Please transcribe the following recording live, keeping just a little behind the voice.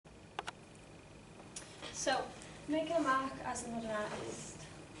So, making a mark as a modern artist.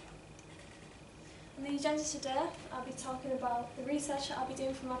 On the agenda today, I'll be talking about the research that I'll be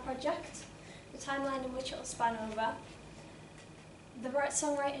doing for my project, the timeline in which it will span over, the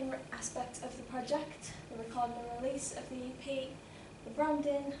songwriting aspect of the project, the recording and release of the EP, the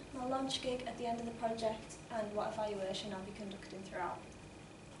branding, my launch gig at the end of the project, and what evaluation I'll be conducting throughout.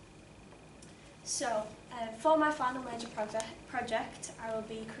 So, for my final major project, I will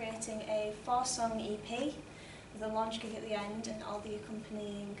be creating a 4-song EP with a launch gig at the end and all the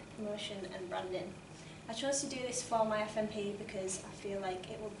accompanying promotion and branding. I chose to do this for my FMP because I feel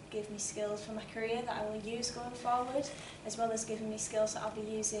like it will give me skills for my career that I will use going forward, as well as giving me skills that I'll be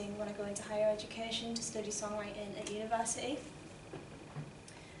using when I go into higher education to study songwriting at university.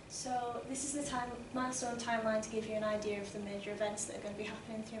 So this is the milestone timeline to give you an idea of the major events that are going to be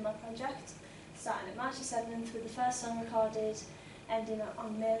happening through my project. Starting at March the 7th with the first song recorded, ending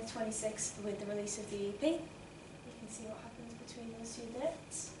on May the 26th with the release of the EP. You can see what happens between those two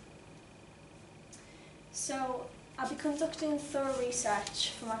dates. So I'll be conducting thorough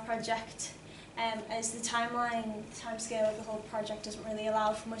research for my project as the timescale of the whole project doesn't really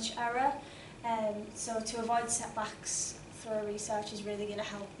allow for much error. So to avoid setbacks, thorough research is really going to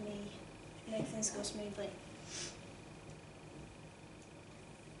help me make things go smoothly.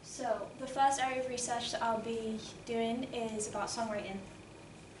 So the first area of research that I'll be doing is about songwriting.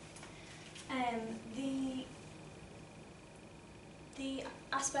 The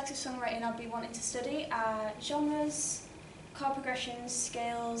aspects of songwriting I'll be wanting to study are genres, chord progressions,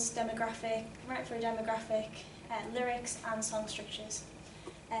 scales, demographic, right for a demographic, lyrics and song structures.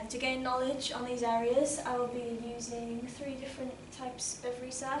 To gain knowledge on these areas, I will be using 3 different types of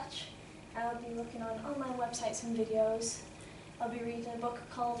research. I'll be looking on online websites and videos. I'll be reading a book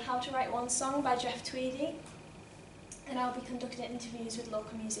called How to Write One Song by Jeff Tweedy, and I'll be conducting interviews with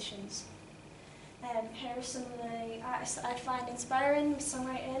local musicians. Here are some of the artists that I find inspiring with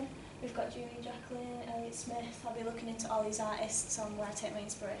songwriting. We've got Julia Jacqueline, Elliott Smith. I'll be looking into all these artists on where I take my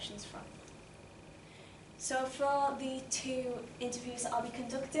inspirations from. So for the 2 interviews that I'll be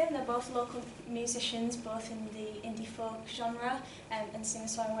conducting, they're both local musicians, both in the indie folk genre and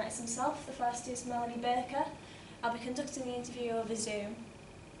singer-songwriters themselves. The first is Melanie Baker. I'll be conducting the interview over Zoom,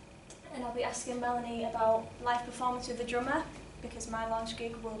 and I'll be asking Melanie about live performance with the drummer, because my launch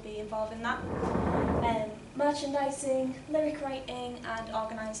gig will be involved in that, merchandising, lyric writing and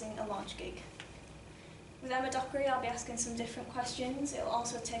organising a launch gig. With Emma Dockery, I'll be asking some different questions. It will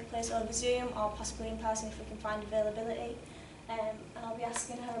also take place over Zoom or possibly in person if we can find availability. And I'll be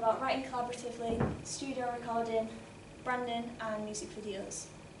asking her about writing collaboratively, studio recording, branding and music videos.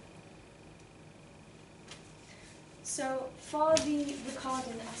 So for the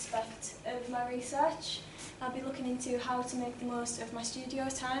recording aspect of my research, I'll be looking into how to make the most of my studio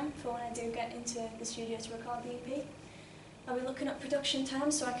time for when I do get into the studio to record the EP. I'll be looking at production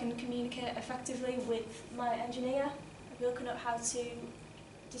time so I can communicate effectively with my engineer. I'll be looking at how to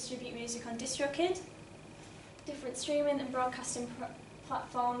distribute music on DistroKid, different streaming and broadcasting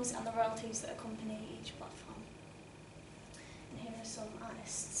platforms and the royalties that accompany each platform. And here are some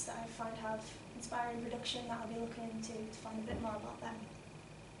artists that I find have inspiring production that I'll be looking into to find a bit more about them.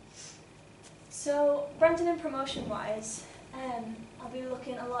 So branding and promotion wise, I'll be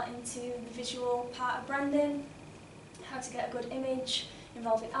looking a lot into the visual part of branding, how to get a good image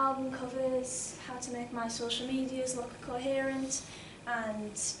involving album covers, how to make my social medias look coherent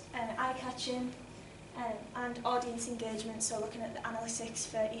and eye-catching, and audience engagement, so looking at the analytics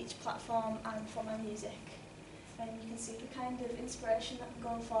for each platform and for my music. And you can see the kind of inspiration that I'm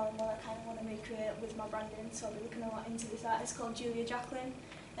going for and what I kind of want to recreate with my branding. So I'll be looking a lot into this artist called Julia Jacqueline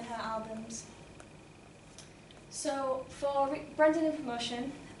and her albums. So for branding and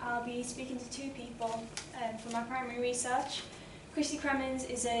promotion, I'll be speaking to 2 people for my primary research. Chrissy Cremins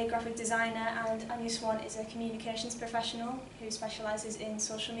is a graphic designer and Anya Swan is a communications professional who specialises in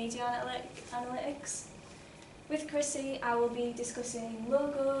social media analytics. With Chrissy, I will be discussing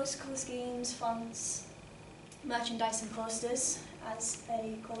logos, colour schemes, fonts, merchandise and posters. As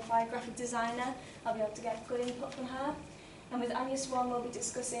a qualified graphic designer, I'll be able to get good input from her. And with Anya Swan, we'll be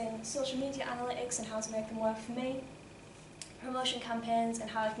discussing social media analytics and how to make them work for me, promotion campaigns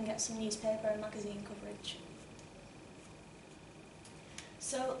and how I can get some newspaper and magazine coverage.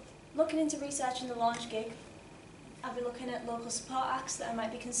 So, looking into researching the launch gig, I'll be looking at local support acts that I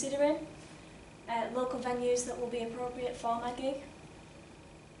might be considering, local venues that will be appropriate for my gig,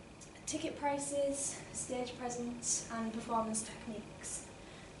 ticket prices, stage presence and performance techniques.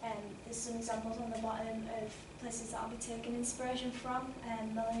 There's some examples on the bottom of places that I'll be taking inspiration from.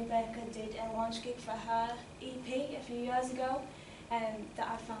 Melanie Baker did a launch gig for her EP a few years ago, that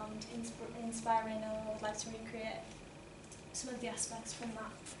I found inspiring, and I would like to recreate some of the aspects from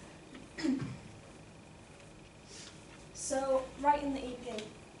that. So, writing the EP.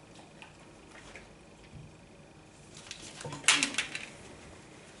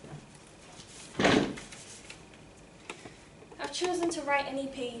 I've chosen to write an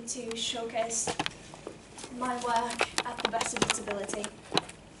EP to showcase my work at the best of its ability.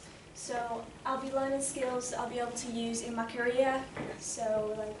 So I'll be learning skills that I'll be able to use in my career,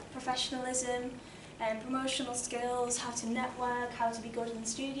 so like professionalism and promotional skills, how to network, how to be good in the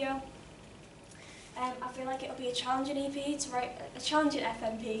studio. I feel like it'll be a challenging EP to write, a challenging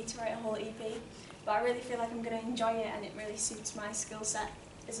FMP to write a whole EP, but I really feel like I'm going to enjoy it, and it really suits my skill set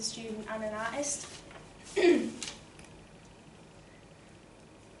as a student and an artist.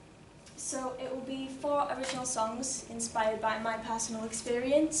 So it will be 4 original songs inspired by my personal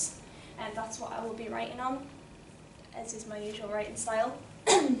experience, and that's what I will be writing on, as is my usual writing style.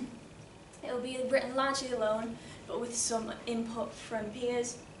 It will be written largely alone, but with some input from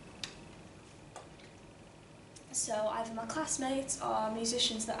peers. So either my classmates or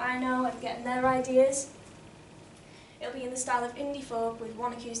musicians that I know and getting their ideas. It'll be in the style of indie folk with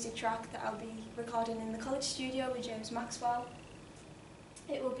 1 acoustic track that I'll be recording in the college studio with James Maxwell.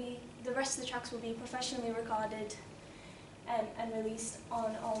 The rest of the tracks will be professionally recorded and released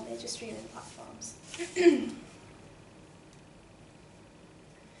on all major streaming platforms.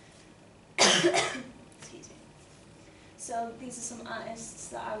 Excuse me. So these are some artists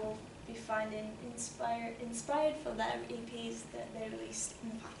that I will be finding inspired for their EPs that they released in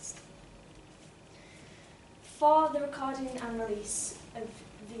the past. For the recording and release of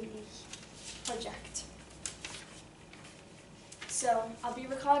the project. So I'll be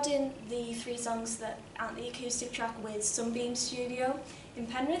recording the 3 songs that are the acoustic track with Sunbeam Studio in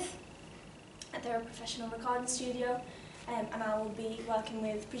Penrith. They're a professional recording studio, and I will be working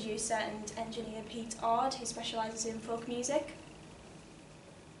with producer and engineer Pete Ord, who specialises in folk music.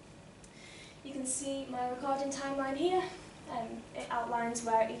 You can see my recording timeline here. It outlines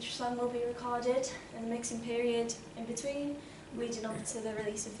where each song will be recorded and the mixing period in between, leading up to the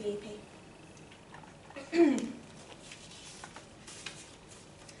release of the EP.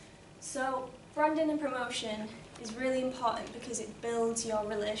 So, branding and promotion is really important because it builds your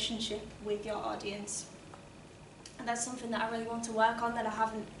relationship with your audience. And that's something that I really want to work on that I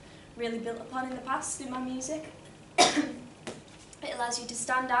haven't really built upon in the past in my music. It allows you to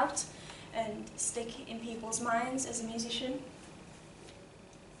stand out and stick in people's minds as a musician.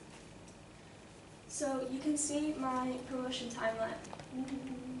 So you can see my promotion timeline.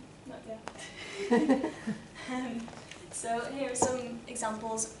 Not yet. So here are some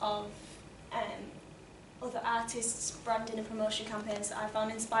examples of other artists' branding and promotion campaigns that I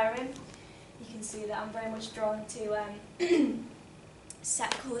found inspiring. You can see that I'm very much drawn to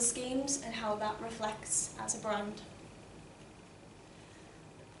set colour schemes and how that reflects as a brand.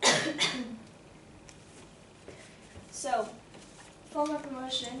 So, for my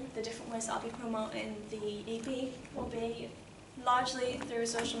promotion, the different ways that I'll be promoting the EP will be largely through a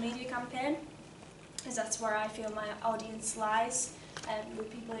social media campaign, as that's where I feel my audience lies,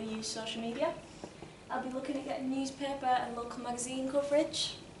 with people who use social media. I'll be looking at getting newspaper and local magazine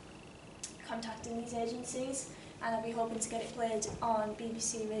coverage, contacting these agencies, and I'll be hoping to get it played on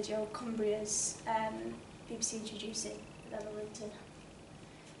BBC Radio Cumbria's BBC Introducing with Emma Linton.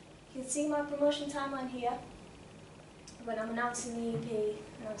 You can see my promotion timeline here, when I'm announcing the EP,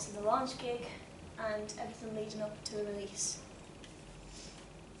 announcing the launch gig, and everything leading up to a release.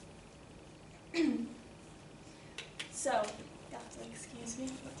 So, you have to excuse me, I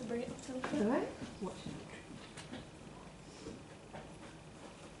have to bring it up to the front. Alright.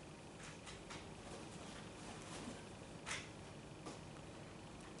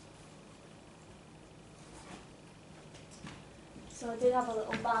 So I did have a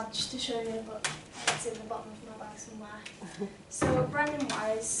little badge to show you, but it's in the bottom of my bag somewhere. So branding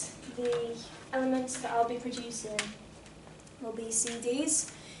wise, the elements that I'll be producing will be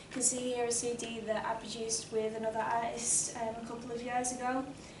CDs. You can see here a CD that I produced with another artist a couple of years ago,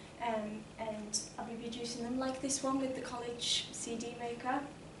 and I'll be producing them like this one with the college CD maker,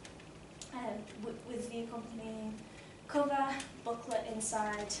 with the accompanying cover, booklet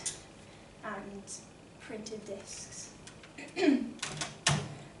inside, and printed discs.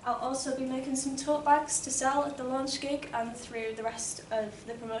 I'll also be making some tote bags to sell at the launch gig and through the rest of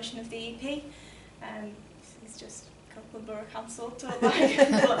the promotion of the EP. This is just a couple of Borough Council tote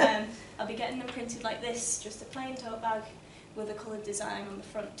bags, but I'll be getting them printed like this, just a plain tote bag with a coloured design on the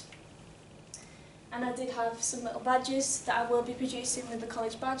front. And I did have some little badges that I will be producing with the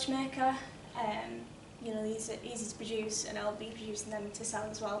college badge maker, these are easy to produce, and I'll be producing them to sell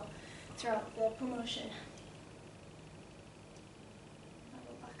as well throughout the promotion. I'll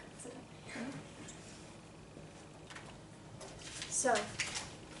go back accidentally. So,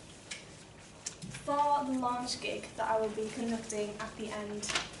 for the launch gig that I will be conducting at the end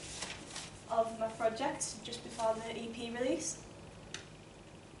of my project, just before the EP release,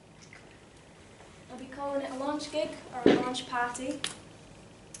 I'll be calling it a launch gig or a launch party.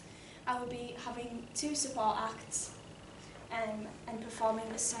 I will be having 2 support acts and performing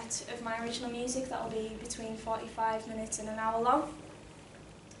a set of my original music that will be between 45 minutes and an hour long.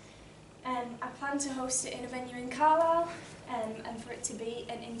 I plan to host it in a venue in Carlisle, and for it to be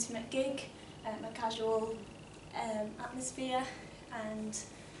an intimate gig, a casual atmosphere, and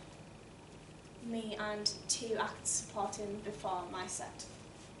me and 2 acts supporting before my set.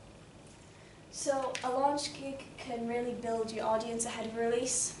 So a launch gig can really build your audience ahead of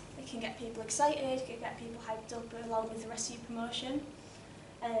release. It can get people excited, it can get people hyped up along with the rest of your promotion.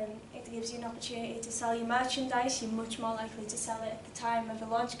 It gives you an opportunity to sell your merchandise. You're much more likely to sell it at the time of a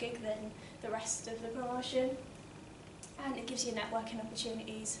launch gig than the rest of the promotion. And it gives you networking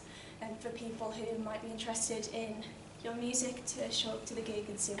opportunities for people who might be interested in your music to show up to the gig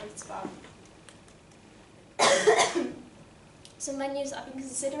and see what it's about. Some venues that I've been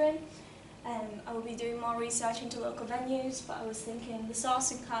considering. I will be doing more research into local venues, but I was thinking The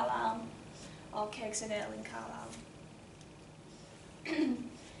Source in Carlisle or Cakes and Ale in Carlisle.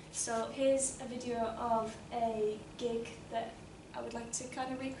 So here's a video of a gig that I would like to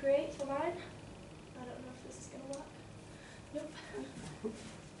kind of recreate for mine. I don't know if this is going to work. Nope.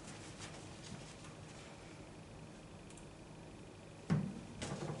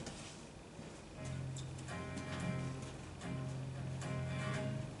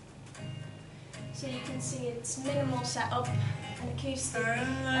 So you can see it's minimal setup, an acoustic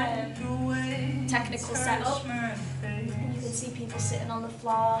technical setup, and you can see people sitting on the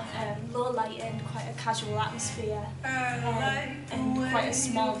floor, low lighting, quite a casual atmosphere, and quite a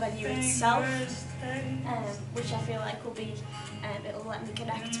small venue itself, which I feel like will be, it'll let me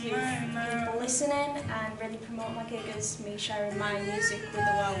connect with people listening and really promote my gig as me sharing my music with the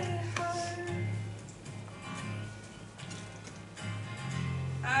world.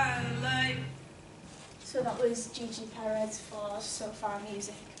 So that was Gigi Perez for So Far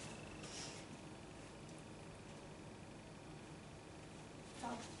Music.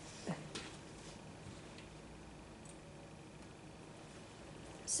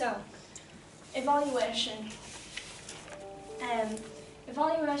 So, evaluation.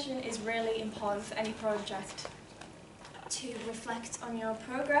 Evaluation is really important for any project, to reflect on your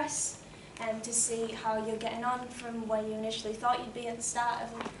progress and to see how you're getting on from where you initially thought you'd be at the start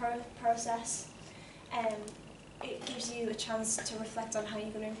of the process. It gives you a chance to reflect on how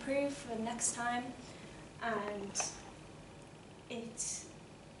you're going to improve for the next time, and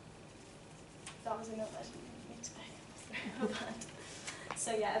that was a note that I didn't need to make.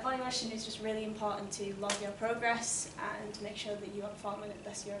 So yeah, evaluation is just really important to log your progress and make sure that you are performing at the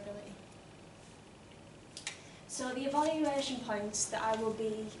best of your ability. So the evaluation points that I will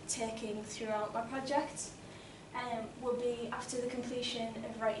be taking throughout my project will be after the completion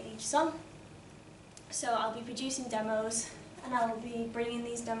of writing each song. So I'll be producing demos, and I will be bringing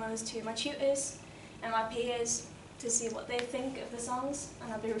these demos to my tutors and my peers to see what they think of the songs,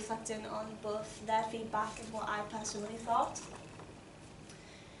 and I'll be reflecting on both their feedback and what I personally thought.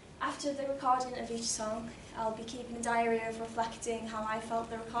 After the recording of each song, I'll be keeping a diary of reflecting how I felt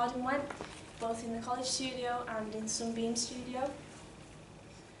the recording went, both in the college studio and in Sunbeam studio.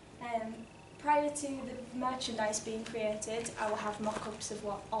 Prior to the merchandise being created, I will have mock-ups of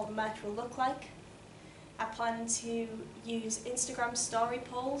what all the merch will look like. I plan to use Instagram story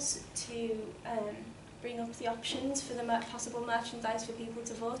polls to bring up the options for the possible merchandise for people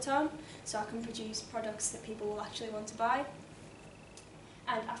to vote on, so I can produce products that people will actually want to buy.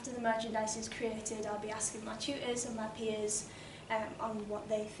 And after the merchandise is created, I'll be asking my tutors and my peers on what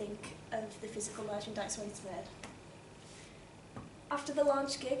they think of the physical merchandise when it's made. After the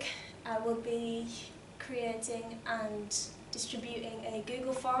launch gig, I will be creating and distributing a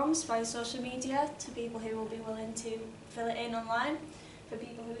Google Forms via social media to people who will be willing to fill it in online for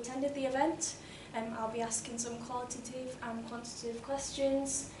people who attended the event. I'll be asking some qualitative and quantitative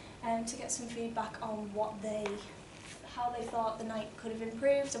questions to get some feedback on how they thought the night could have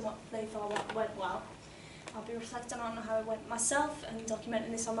improved and what they thought went well. I'll be reflecting on how it went myself and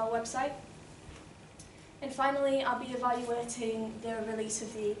documenting this on my website. And finally, I'll be evaluating the release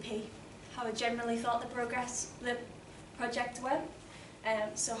of the EP, how I generally thought the project went,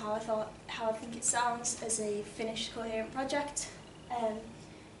 so how I think it sounds as a finished coherent project.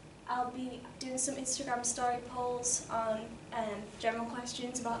 I'll be doing some Instagram story polls on general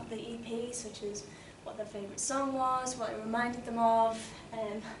questions about the EP, such as what their favourite song was, what it reminded them of,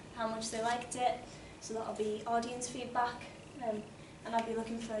 how much they liked it. So that'll be audience feedback, and I'll be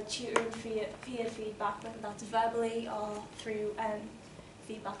looking for tutor and peer feedback, whether that's verbally or through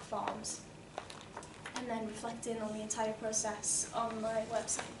feedback forms, and then reflecting on the entire process on my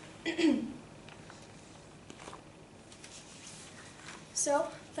website. So,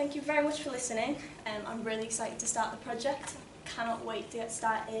 thank you very much for listening. I'm really excited to start the project. Cannot wait to get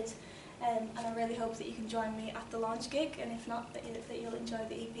started. And I really hope that you can join me at the launch gig, and if not, that you'll enjoy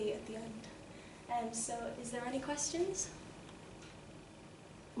the EP at the end. So, is there any questions?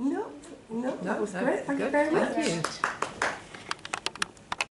 No, that was great. Thank you very much. Thank you.